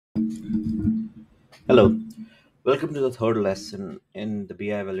Hello, welcome to the third lesson in the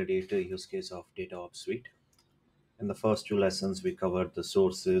BI Validator use case of Datagaps suite. In the first two lessons, we covered the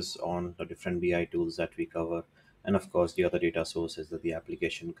sources on the different BI tools that we cover, and of course, the other data sources that the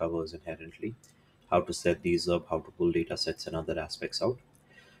application covers inherently, how to set these up, how to pull data sets, and other aspects out.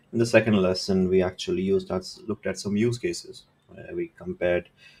 In the second lesson, we actually looked at some use cases. We compared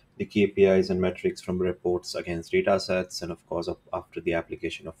the KPIs and metrics from reports against data sets, and of course, after the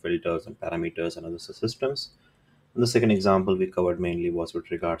application of filters and parameters and other systems. And the second example we covered mainly was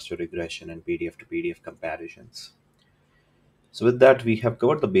with regards to regression and PDF to PDF comparisons. So with that, we have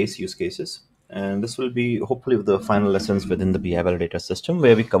covered the base use cases, and this will be hopefully the final lessons within the BI Validator system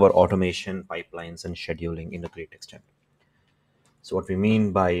where we cover automation, pipelines, and scheduling in a great extent. So what we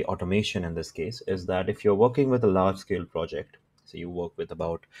mean by automation in this case is that if you're working with a large scale project, so you work with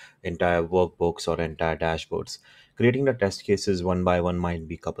about entire workbooks or entire dashboards, creating the test cases one by one might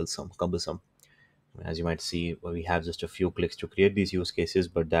be cumbersome. As you might see, we have just a few clicks to create these use cases,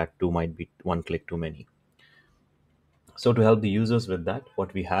 but that too might be one click too many. So to help the users with that,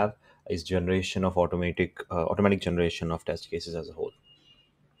 what we have is generation of automatic generation of test cases as a whole.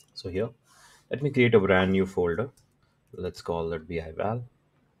 So here, let me create a brand new folder. Let's call it BI Val.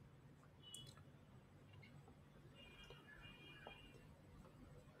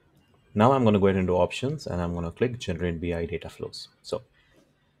 Now I'm going to go into options and I'm going to click generate BI data flows. So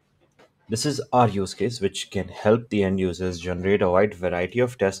this is our use case, which can help the end users generate a wide variety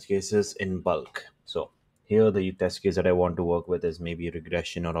of test cases in bulk. So here the test case that I want to work with is maybe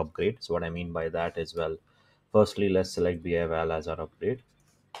regression or upgrade. So what I mean by that is, well, firstly, let's select BI Val as our upgrade.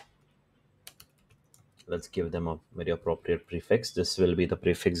 Let's give them a very appropriate prefix. This will be the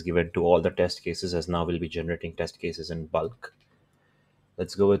prefix given to all the test cases, as now we'll be generating test cases in bulk.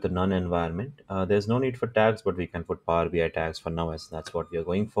 Let's go with the none environment. There's no need for tags, but we can put Power BI tags for now, as that's what we are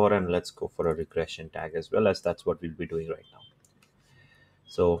going for. And let's go for a regression tag as well, as that's what we'll be doing right now.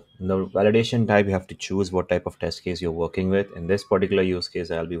 So in the validation type, you have to choose what type of test case you're working with. In this particular use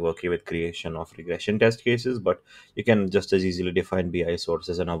case, I'll be working with creation of regression test cases, but you can just as easily define BI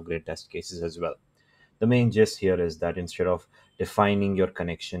sources and upgrade test cases as well. The main gist here is that instead of defining your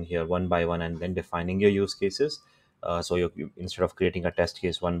connection here one by one and then defining your use cases, instead of creating a test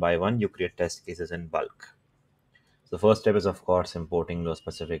case one by one, you create test cases in bulk. So the first step is, of course, importing those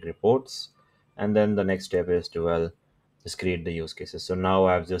specific reports, and then the next step is to, well, just create the use cases. So now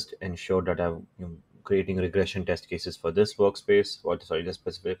I've just ensured that I'm creating regression test cases for this workspace, or sorry, this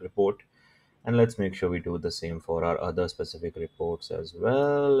specific report. And let's make sure we do the same for our other specific reports as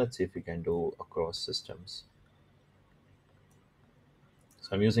well. Let's see if we can do across systems. So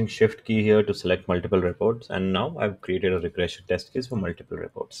I'm using Shift key here to select multiple reports, and now I've created a regression test case for multiple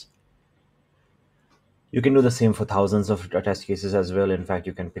reports. You can do the same for thousands of test cases as well. In fact,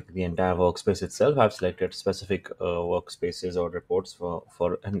 you can pick the entire workspace itself. I've selected specific workspaces or reports for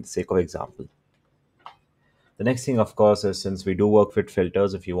the sake of example. The next thing, of course, is since we do work with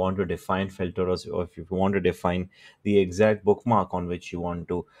filters, if you want to define filters or if you want to define the exact bookmark on which you want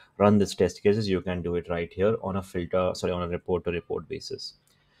to run this test cases, you can do it right here on a on a report to report basis.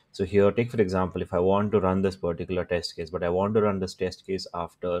 So here, take for example, if I want to run this particular test case, but I want to run this test case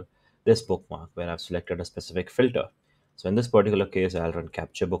after this bookmark where I've selected a specific filter. So in this particular case, I'll run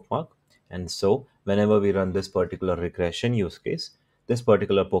capture bookmark. And so whenever we run this particular regression use case, this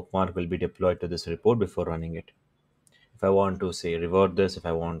particular bookmark will be deployed to this report before running it. If I want to say revert this, if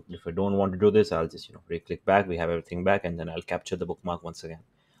I don't want to do this, I'll just right click back, we have everything back, and then I'll capture the bookmark once again.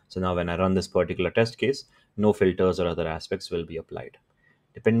 So now when I run this particular test case, no filters or other aspects will be applied.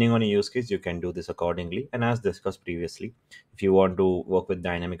 Depending on your use case, you can do this accordingly. And as discussed previously, if you want to work with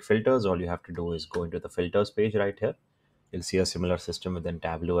dynamic filters, all you have to do is go into the filters page right here. You'll see a similar system within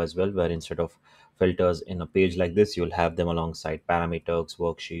Tableau as well, where instead of filters in a page like this, you'll have them alongside parameters,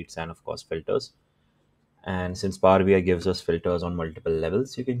 worksheets, and of course filters. And since Power BI gives us filters on multiple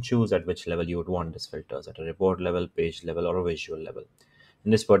levels, you can choose at which level you would want these filters, at a report level, page level, or a visual level.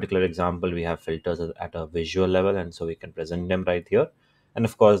 In this particular example, we have filters at a visual level, and so we can present them right here. And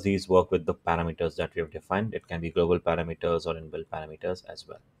of course, these work with the parameters that we have defined. It can be global parameters or inbuilt parameters as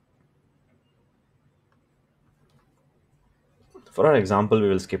well. For our example, we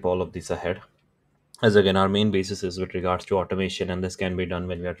will skip all of these ahead. As again, our main basis is with regards to automation, and this can be done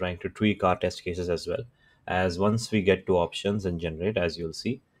when we are trying to tweak our test cases as well. As once we get to options and generate, as you'll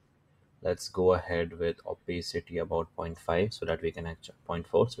see, let's go ahead with opacity about 0.5 so that we can actually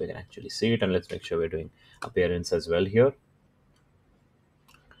 0.4 so we can actually see it, and let's make sure we're doing appearance as well here.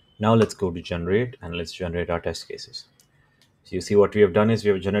 Now let's go to generate and let's generate our test cases. So you see what we have done is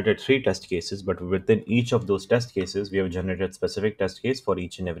we have generated 3 test cases, but within each of those test cases we have generated specific test case for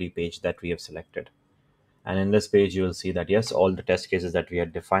each and every page that we have selected. And in this page, you will see that yes, all the test cases that we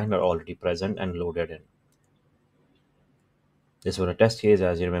had defined are already present and loaded in. This was a test case.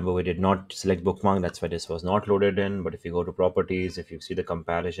 As you remember, we did not select bookmark. That's why this was not loaded in. But if you go to properties, if you see the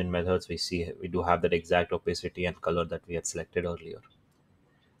comparison methods, we do have that exact opacity and color that we had selected earlier.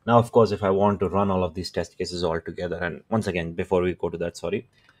 Now, of course, if I want to run all of these test cases all together, and once again, before we go to that, sorry,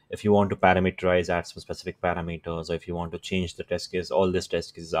 if you want to parameterize, add some specific parameters, or if you want to change the test case, all these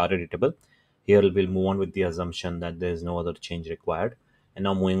test cases are editable. Here we'll move on with the assumption that there is no other change required. And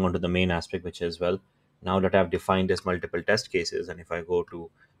now moving on to the main aspect, which is, well, now that I've defined this multiple test cases, and if I go to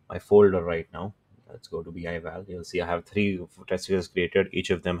my folder right now, let's go to BI Val, you'll see I have three test cases created.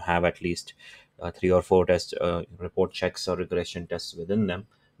 Each of them have at least three or four test report checks or regression tests within them.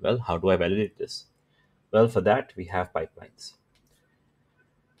 Well, how do I validate this? Well, for that, we have pipelines.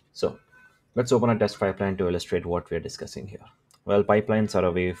 So let's open a test pipeline to illustrate what we're discussing here. Well, pipelines are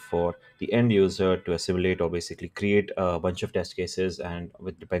a way for the end user to assimilate or basically create a bunch of test cases and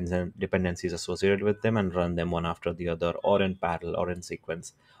with dependencies associated with them and run them one after the other or in parallel or in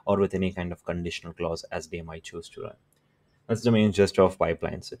sequence or with any kind of conditional clause as they might choose to run. That's the main gist of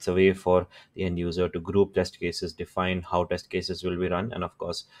pipelines. It's a way for the end user to group test cases, define how test cases will be run, and of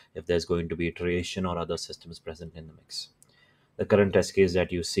course, if there's going to be iteration or other systems present in the mix. The current test case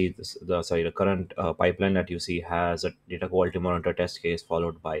that you see, the current pipeline that you see has a data quality monitor test case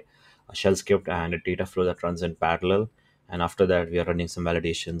followed by a shell script and a data flow that runs in parallel. And after that, we are running some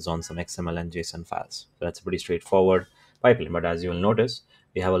validations on some XML and JSON files. So that's a pretty straightforward pipeline. But as you will notice,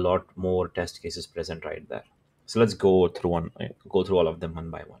 we have a lot more test cases present right there. So let's go through all of them one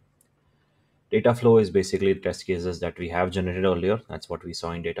by one. Data flow is basically test cases that we have generated earlier. That's what we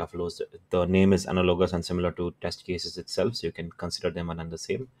saw in data flows. The name is analogous and similar to test cases itself, so you can consider them one and the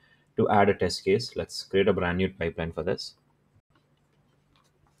same. To add a test case, let's create a brand new pipeline for this.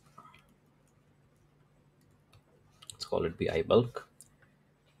 Let's call it BI bulk.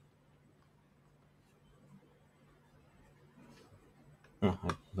 Oh,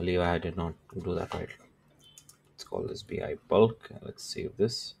 I believe I did not do that right. Let's call this BI bulk. Let's save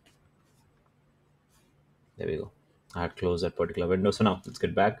this. There we go. I had closed that particular window. So now let's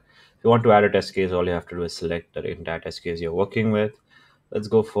get back. If you want to add a test case, all you have to do is select the entire test case you're working with. Let's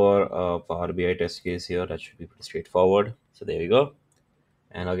go for a Power BI test case here. That should be pretty straightforward. So there we go.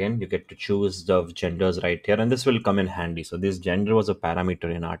 And again, you get to choose the genders right here, and this will come in handy. So this gender was a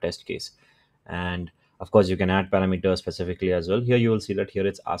parameter in our test case. And of course, you can add parameters specifically as well. Here you will see that here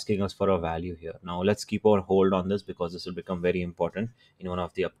it's asking us for a value here. Now let's keep our hold on this because this will become very important in one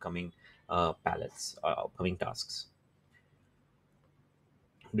of the upcoming upcoming tasks.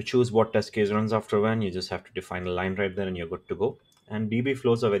 To choose what test case runs after when, you just have to define a line right there and you're good to go. And DB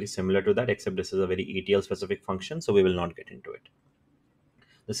flows are very similar to that, except this is a very ETL specific function, so we will not get into it.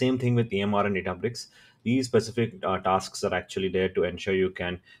 The same thing with EMR and Databricks. These specific tasks are actually there to ensure you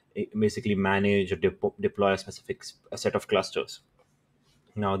can basically manage or deploy a specific a set of clusters.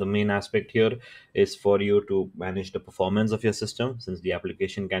 Now, the main aspect here is for you to manage the performance of your system. Since the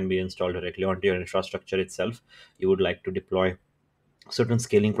application can be installed directly onto your infrastructure itself, you would like to deploy certain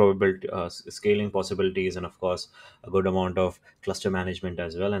scaling possibilities, and of course a good amount of cluster management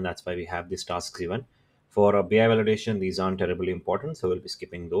as well. And that's why we have these tasks even for a BI validation. These aren't terribly important, so we'll be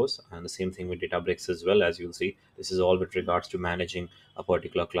skipping those. And the same thing with Databricks as well. As you'll see, this is all with regards to managing a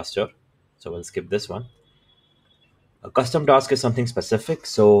particular cluster, so we'll skip this one. A custom task is something specific.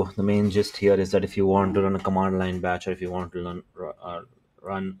 So the main gist here is that if you want to run a command line batch, or if you want to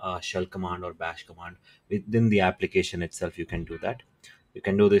run a shell command or bash command within the application itself, you can do that. You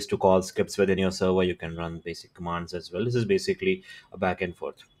can do this to call scripts within your server. You can run basic commands as well. This is basically a back and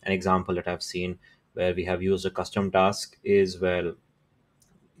forth. An example that I've seen where we have used a custom task is where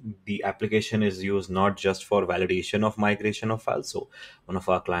the application is used not just for validation of migration of files. So one of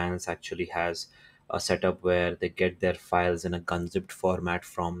our clients actually has a setup where they get their files in a gunzipped format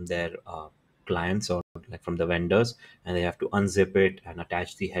from their clients or like from the vendors, and they have to unzip it and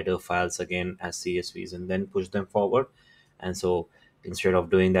attach the header files again as CSVs and then push them forward. And so instead of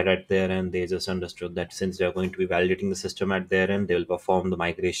doing that at their end, they just understood that since they're going to be validating the system at their end, they will perform the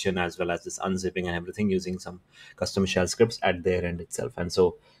migration as well as this unzipping and everything using some custom shell scripts at their end itself. And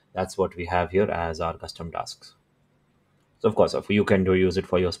so that's what we have here as our custom tasks. So of course, if you can use it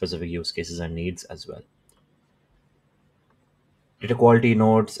for your specific use cases and needs as well. Data quality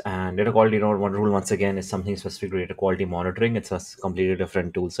nodes and data quality node one rule once again is something specific to data quality monitoring. It's a completely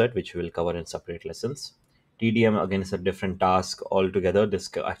different tool set which we will cover in separate lessons. TDM again is a different task altogether.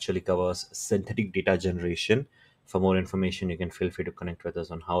 This actually covers synthetic data generation. For more information, you can feel free to connect with us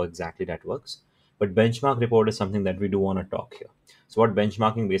on how exactly that works. But benchmark report is something that we do want to talk here. So what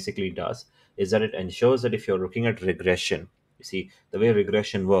benchmarking basically does is that it ensures that if you're looking at regression, you see the way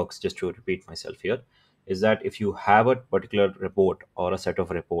regression works, just to repeat myself here, is that if you have a particular report or a set of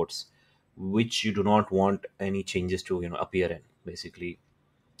reports which you do not want any changes to appear in, basically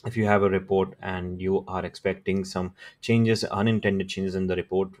if you have a report and you are expecting some changes, unintended changes in the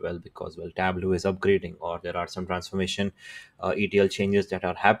report, well, because Tableau is upgrading or there are some transformation ETL changes that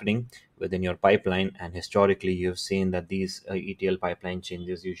are happening within your pipeline, and historically you've seen that these ETL pipeline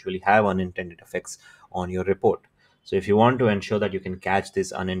changes usually have unintended effects on your report. So if you want to ensure that you can catch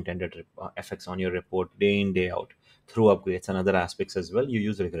these unintended effects on your report day in day out through upgrades and other aspects as well, you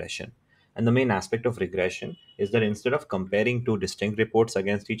use regression. And the main aspect of regression is that instead of comparing two distinct reports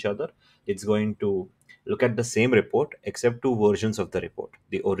against each other, it's going to look at the same report except two versions of the report.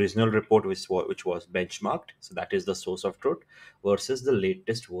 The original report, which was benchmarked, so that is the source of truth, versus the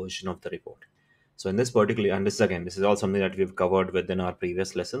latest version of the report. So in this particular, and this again, this is all something that we've covered within our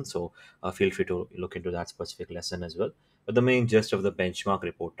previous lesson. So feel free to look into that specific lesson as well. But the main gist of the benchmark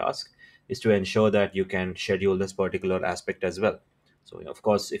report task is to ensure that you can schedule this particular aspect as well. So of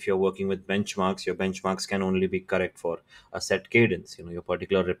course, if you're working with benchmarks, your benchmarks can only be correct for a set cadence. Your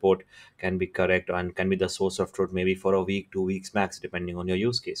particular report can be correct and can be the source of truth maybe for a week, 2 weeks max, depending on your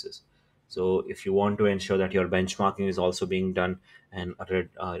use cases. So if you want to ensure that your benchmarking is also being done in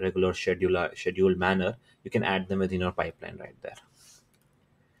a regular scheduled manner, you can add them within your pipeline right there.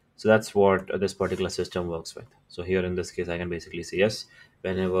 So that's what this particular system works with. So here in this case, I can basically say yes.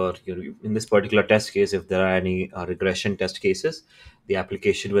 Whenever you're in this particular test case, if there are any regression test cases, the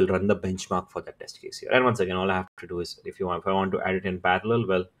application will run the benchmark for that test case here. And once again, all I have to do is if I want to add it in parallel,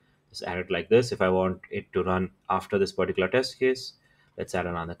 well, just add it like this. If I want it to run after this particular test case, let's add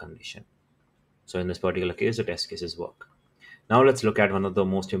another condition. So in this particular case, the test cases work. Now let's look at one of the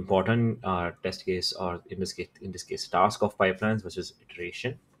most important test case, or in this case, task of pipelines, which is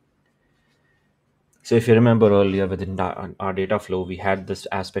iteration. So if you remember earlier within our data flow, we had this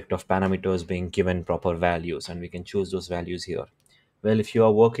aspect of parameters being given proper values, and we can choose those values here. Well, if you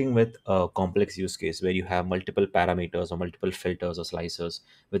are working with a complex use case where you have multiple parameters or multiple filters or slicers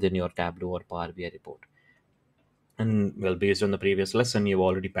within your Tableau or Power BI report, and well, based on the previous lesson, you've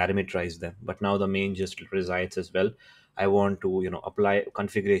already parameterized them, but now the main just resides as well. I want to apply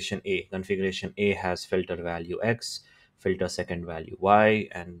configuration A. Configuration A has filter value X, filter second value Y,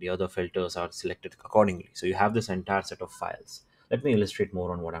 and the other filters are selected accordingly. So you have this entire set of files. Let me illustrate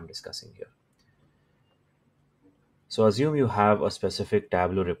more on what I'm discussing here. So assume you have a specific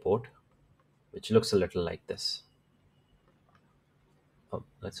Tableau report which looks a little like this.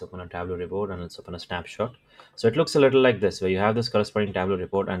 Let's open a Tableau report and let's open a snapshot. So it looks a little like this, where you have this corresponding Tableau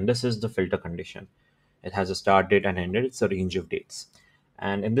report, and this is the filter condition. It has a start date and end date. It's a range of dates.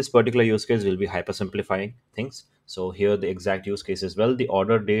 And in this particular use case, we'll be hyper simplifying things. So here the exact use case as well, the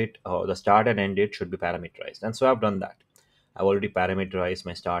order date or the start and end date should be parameterized. And so I've done that. I've already parameterized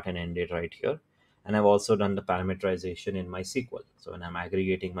my start and end date right here. And I've also done the parameterization in my SQL. So when I'm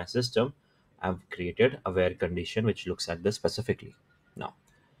aggregating my system, I've created a where condition which looks at this specifically. Now,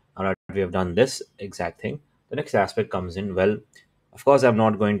 all right, we have done this exact thing. The next aspect comes in. Well, of course, I'm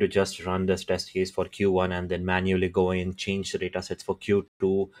not going to just run this test case for Q1 and then manually go in, change the data sets for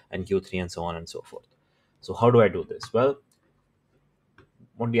Q2 and Q3 and so on and so forth. So how do I do this? Well,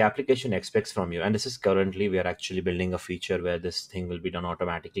 what the application expects from you, and this is currently we are actually building a feature where this thing will be done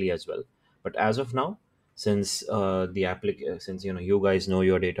automatically as well. But as of now, since since you guys know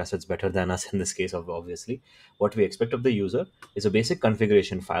your data sets better than us in this case, of obviously, what we expect of the user is a basic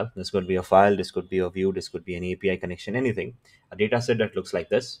configuration file. This could be a file, this could be a view, this could be an API connection, anything. A data set that looks like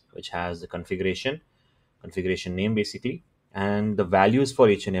this, which has the configuration name basically, and the values for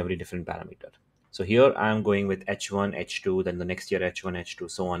each and every different parameter. So here I'm going with H1, H2, then the next year H1,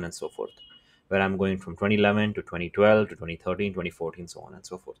 H2, so on and so forth, where I'm going from 2011 to 2012 to 2013, 2014, so on and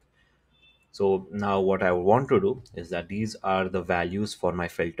so forth. So now what I want to do is that these are the values for my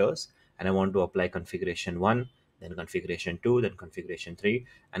filters, and I want to apply configuration 1, then configuration 2, then configuration 3,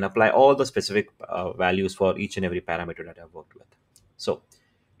 and apply all the specific values for each and every parameter that I've worked with. So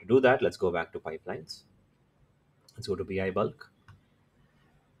to do that, let's go back to pipelines. Let's go to BI bulk.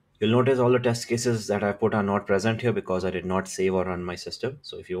 You'll notice all the test cases that I put are not present here because I did not save or run my system.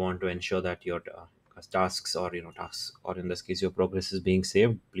 So if you want to ensure that your tasks or tasks, or in this case your progress is being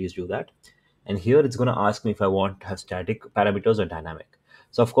saved, please do that. And here it's going to ask me if I want to have static parameters or dynamic.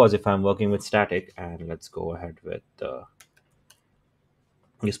 So of course, if I'm working with static, and let's go ahead with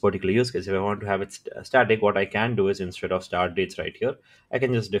this particular use case, if I want to have it static, what I can do is instead of start dates right here, I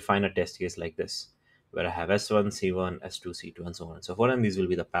can just define a test case like this, where I have S1, C1, S2, C2, and so on and so forth, and these will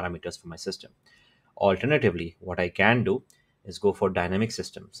be the parameters for my system. Alternatively, what I can do is go for dynamic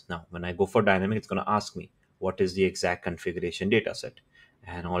systems. Now, when I go for dynamic, it's going to ask me what is the exact configuration data set.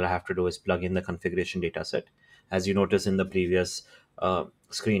 And all I have to do is plug in the configuration data set. As you notice in the previous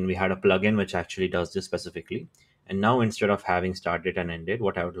screen, we had a plugin which actually does this specifically. And now instead of having start date and end date,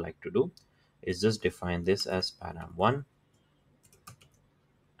 what I would like to do is just define this as param1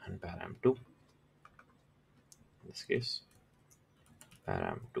 and param2. In this case,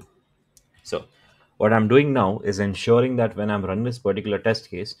 param2. So what I'm doing now is ensuring that when I'm running this particular test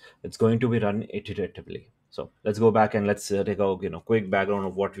case, it's going to be run iteratively. So let's go back and let's take a quick background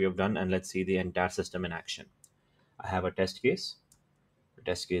of what we have done, and let's see the entire system in action. I have a test case. The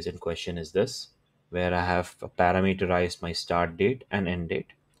test case in question is this, where I have parameterized my start date and end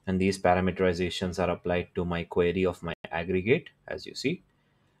date, and these parameterizations are applied to my query of my aggregate, as you see,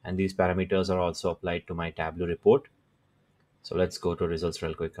 and these parameters are also applied to my Tableau report. So let's go to results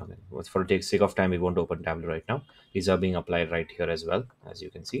real quick. I mean, for the sake of time, we won't open Tableau right now. These are being applied right here as well, as you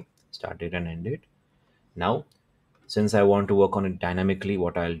can see, start date and end date. Now, since I want to work on it dynamically,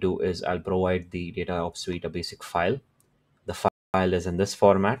 what I'll do is I'll provide the Datagaps suite a basic file. The file is in this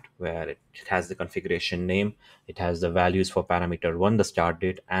format where it has the configuration name, it has the values for parameter 1, the start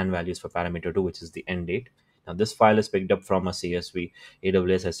date, and values for parameter 2, which is the end date. Now this file is picked up from a CSV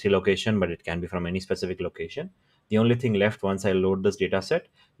AWS S3 location, but it can be from any specific location. The only thing left once I load this data set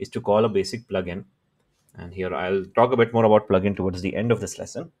is to call a basic plugin. And here I'll talk a bit more about plugin towards the end of this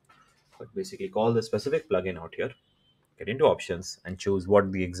lesson. But basically call the specific plugin out here, get into options and choose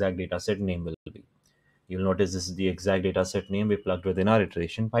what the exact data set name will be. You'll notice this is the exact data set name we plugged within our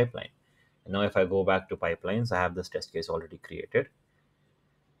iteration pipeline. And now if I go back to pipelines, I have this test case already created.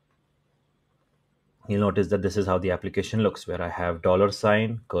 You'll notice that this is how the application looks, where I have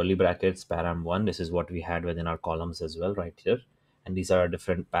 $sign, curly brackets, param1. This is what we had within our columns as well right here. And these are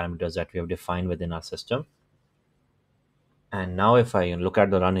different parameters that we have defined within our system. And now if I look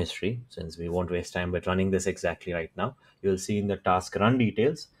at the run history, since we won't waste time with running this exactly right now, you'll see in the task run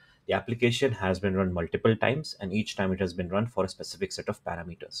details, the application has been run multiple times, and each time it has been run for a specific set of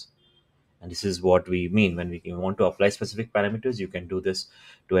parameters. And this is what we mean when we want to apply specific parameters. You can do this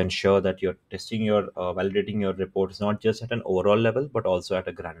to ensure that you're testing your validating your reports not just at an overall level but also at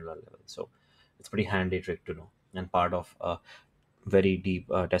a granular level. So it's pretty handy trick to know, and part of a very deep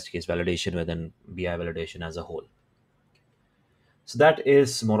test case validation within BI validation as a whole. So that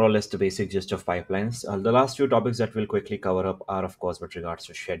is more or less the basic gist of pipelines. The last few topics that we'll quickly cover up are, of course, with regards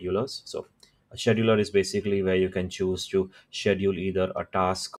to schedulers. So a scheduler is basically where you can choose to schedule either a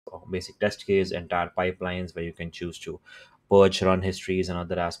task or basic test case, entire pipelines, where you can choose to purge run histories and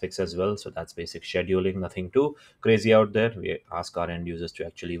other aspects as well. So that's basic scheduling, nothing too crazy out there. We ask our end users to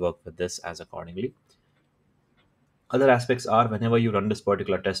actually work with this as accordingly. Other aspects are, whenever you run this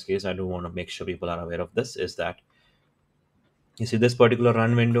particular test case, I do want to make sure people are aware of this, is that you see this particular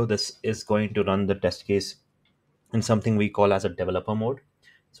run window, this is going to run the test case in something we call as a developer mode.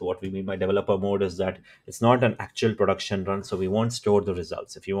 So what we mean by developer mode is that it's not an actual production run, so we won't store the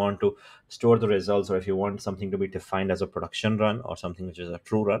results. If you want to store the results, or if you want something to be defined as a production run or something which is a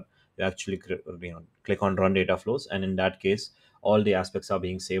true run, you actually click on run data flows, and in that case all the aspects are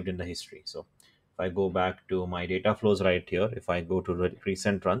being saved in the history. So if I go back to my data flows right here, if I go to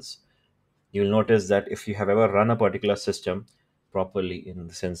recent runs, you'll notice that if you have ever run a particular system properly, in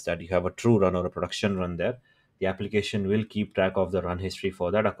the sense that you have a true run or a production run there, the application will keep track of the run history for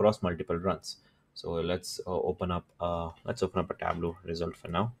that across multiple runs. So let's open up a Tableau result for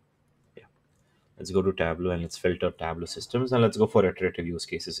now. Yeah, let's go to Tableau and let's filter Tableau systems, and let's go for iterative use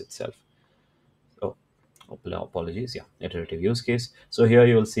cases itself. Oh, apologies. Yeah, iterative use case. So here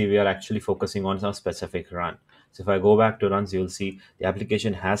you will see we are actually focusing on some specific run. So if I go back to runs, you'll see the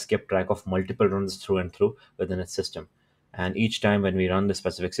application has kept track of multiple runs through and through within its system. And each time when we run the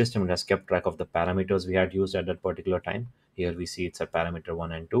specific system, it has kept track of the parameters we had used at that particular time. Here we see it's a parameter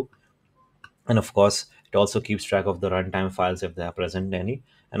 1 and 2. And of course, it also keeps track of the runtime files if they are present any.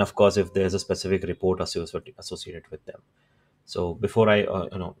 And of course, if there's a specific report associated with them. So before I,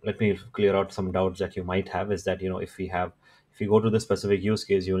 let me clear out some doubts that you might have. Is that if you go to the specific use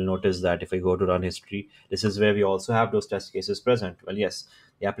case, you will notice that if I go to run history, this is where we also have those test cases present. Well, yes,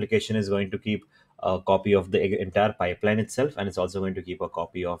 the application is going to keep a copy of the entire pipeline itself, and it's also going to keep a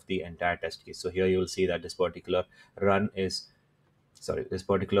copy of the entire test case. So here you will see that this particular run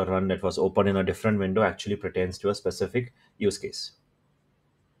that was open in a different window actually pertains to a specific use case.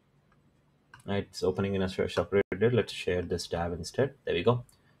 Right, it's opening in a separated. Let's share this tab instead. There we go.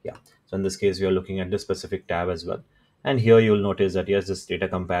 Yeah, so in this case we are looking at this specific tab as well, and here you'll notice that yes, this data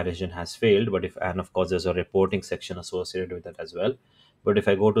comparison has failed, but if, and of course there's a reporting section associated with that as well. But if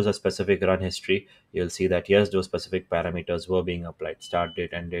I go to the specific run history, you'll see that yes, those specific parameters were being applied. Start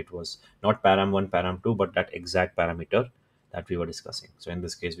date and date was not param 1, param 2, but that exact parameter that we were discussing. So in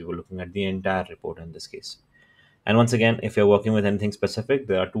this case, we were looking at the entire report in this case. And once again, if you're working with anything specific,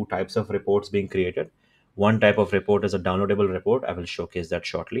 there are two types of reports being created. One type of report is a downloadable report. I will showcase that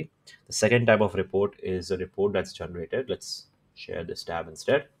shortly. The second type of report is a report that's generated. Let's share this tab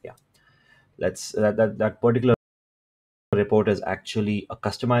instead. Yeah, let's that particular report is actually a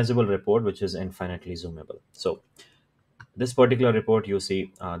customizable report which is infinitely zoomable. So this particular report, you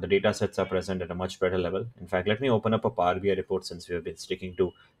see the data sets are present at a much better level. In fact, let me open up a Power BI report since we have been sticking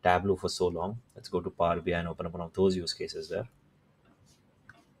to Tableau for so long. Let's go to Power BI and open up one of those use cases there.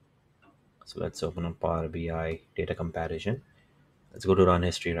 So let's open up Power BI data comparison. Let's go to run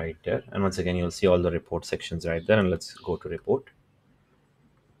history right there. And once again, you'll see all the report sections right there. And let's go to report.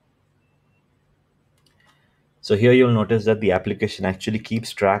 So here you'll notice that the application actually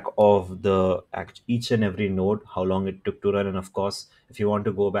keeps track of each and every node, how long it took to run. And of course, if you want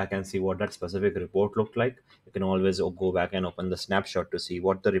to go back and see what that specific report looked like, you can always go back and open the snapshot to see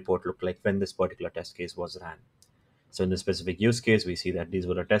what the report looked like when this particular test case was ran. So in this specific use case, we see that these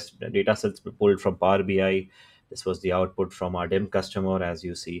were the test data sets pulled from Power BI. This was the output from our DIM customer, as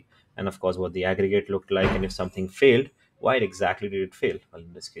you see. And of course, what the aggregate looked like. And if something failed, why exactly did it fail? Well,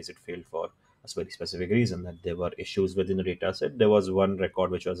 in this case, it failed for a very specific reason that there were issues within the data set. There was one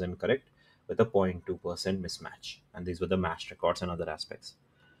record which was incorrect with a 0.2% mismatch. And these were the matched records and other aspects.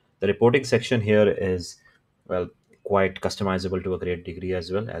 The reporting section here is, well, quite customizable to a great degree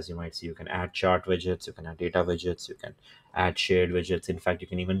as well. As you might see, you can add chart widgets, you can add data widgets, you can add shared widgets. In fact, you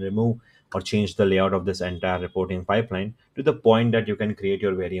can even remove or change the layout of this entire reporting pipeline to the point that you can create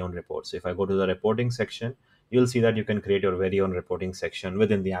your very own report. So if I go to the reporting section, you'll see that you can create your very own reporting section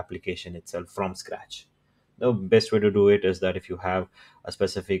within the application itself from scratch. The best way to do it is that if you have a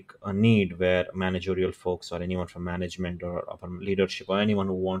specific need where managerial folks or anyone from management or upper leadership or anyone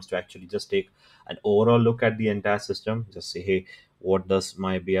who wants to actually just take an overall look at the entire system, just say, hey, what does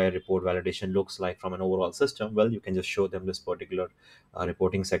my BI report validation looks like from an overall system? Well, you can just show them this particular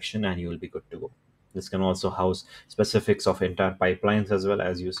reporting section and you will be good to go. This can also house specifics of entire pipelines as well,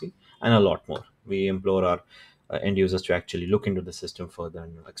 as you see, and a lot more. We implore our end users to actually look into the system further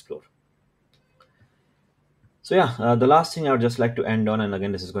and explore. So yeah, the last thing I would just like to end on, and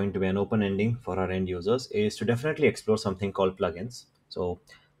again, this is going to be an open ending for our end users, is to definitely explore something called plugins. So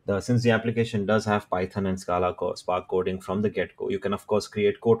since the application does have Python and Scala Spark coding from the get-go, you can of course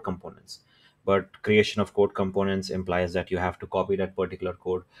create code components. But creation of code components implies that you have to copy that particular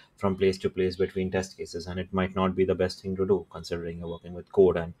code from place to place between test cases, and it might not be the best thing to do considering you're working with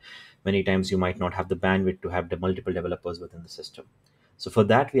code, and many times you might not have the bandwidth to have the multiple developers within the system. So for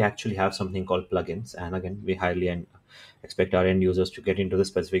that, we actually have something called plugins, and again, we highly expect our end users to get into the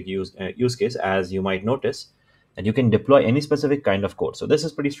specific use case. As you might notice, that you can deploy any specific kind of code. So this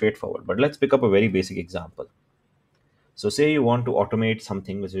is pretty straightforward. But let's pick up a very basic example. So say you want to automate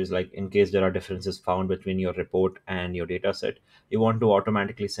something, which is like in case there are differences found between your report and your data set, you want to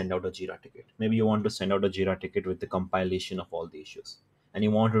automatically send out a Jira ticket. Maybe you want to send out a Jira ticket with the compilation of all the issues, and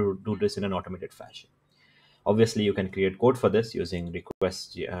you want to do this in an automated fashion. Obviously, you can create code for this using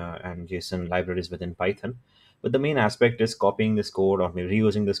request and JSON libraries within Python. But the main aspect is copying this code or maybe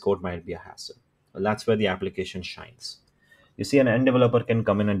reusing this code might be a hassle. Well, that's where the application shines. You see, an end developer can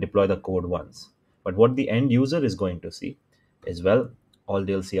come in and deploy the code once. But what the end user is going to see is, well, all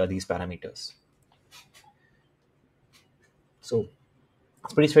they'll see are these parameters. So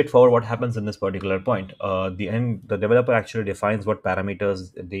it's pretty straightforward what happens in this particular point. The developer actually defines what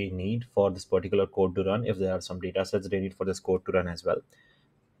parameters they need for this particular code to run. If there are some data sets they need for this code to run as well,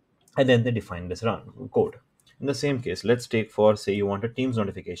 and then they define this run code. In the same case, let's take for, say, you want a Teams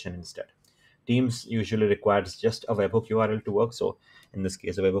notification instead. Teams usually requires just a webhook URL to work. So in this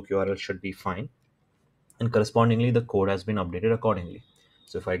case, a webhook URL should be fine, and correspondingly the code has been updated accordingly.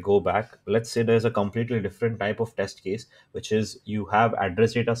 So if I go back, let's say there's a completely different type of test case, which is you have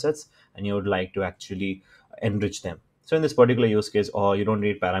address data sets and you would like to actually enrich them. So in this particular use case, or you don't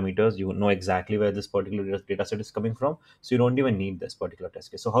need parameters, you know exactly where this particular data set is coming from, so you don't even need this particular test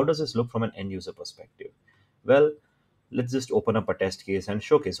case. So how does this look from an end user perspective? Well, let's just open up a test case and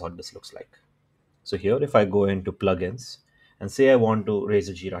showcase what this looks like. So here, if I go into plugins and say I want to raise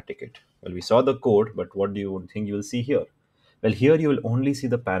a Jira ticket, well, we saw the code, but what do you think you will see here? Well, here you will only see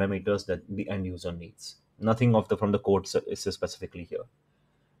the parameters that the end user needs. Nothing of the from the code is specifically here.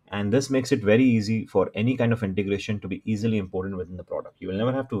 And this makes it very easy for any kind of integration to be easily imported within the product. You will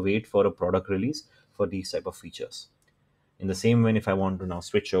never have to wait for a product release for these type of features. In the same way, if I want to now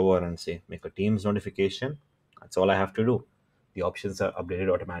switch over and say make a Teams notification, that's all I have to do. The options are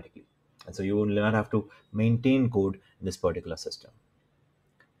updated automatically. And so you will not have to maintain code in this particular system.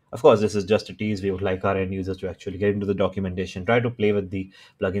 Of course, this is just a tease. We would like our end users to actually get into the documentation, try to play with the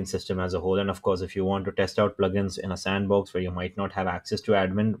plugin system as a whole. And of course, if you want to test out plugins in a sandbox where you might not have access to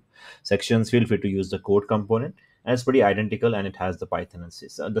admin sections, feel free to use the code component. And it's pretty identical, and it has the Python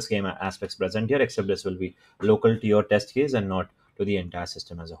and the same aspects present here, except this will be local to your test case and not to the entire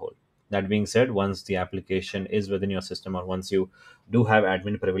system as a whole. That being said, once the application is within your system, or once you do have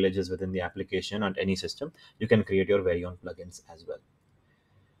admin privileges within the application and any system, you can create your very own plugins as well.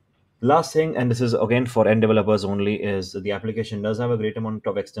 Last thing, and this is again for end developers only, is the application does have a great amount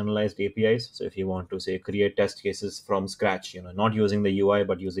of externalized APIs. So if you want to say create test cases from scratch, not using the UI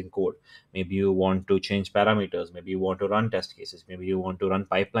but using code, maybe you want to change parameters, maybe you want to run test cases, maybe you want to run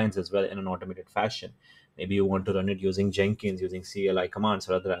pipelines as well in an automated fashion, maybe you want to run it using Jenkins, using CLI commands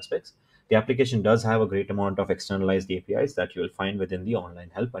or other aspects. The application does have a great amount of externalized APIs that you will find within the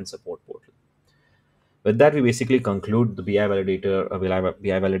online help and support portal. With that, we basically conclude the BI validator,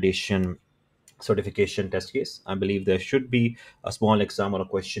 BI validation certification test case. I believe there should be a small exam or a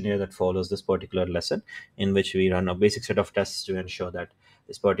questionnaire that follows this particular lesson, in which we run a basic set of tests to ensure that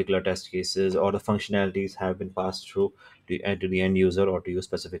this particular test cases or the functionalities have been passed through to the end user or to you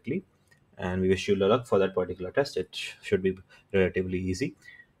specifically. And we wish you luck for that particular test. It should be relatively easy.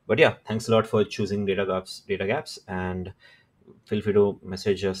 But yeah, thanks a lot for choosing data gaps, and feel free to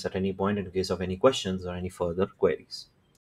message us at any point in case of any questions or any further queries.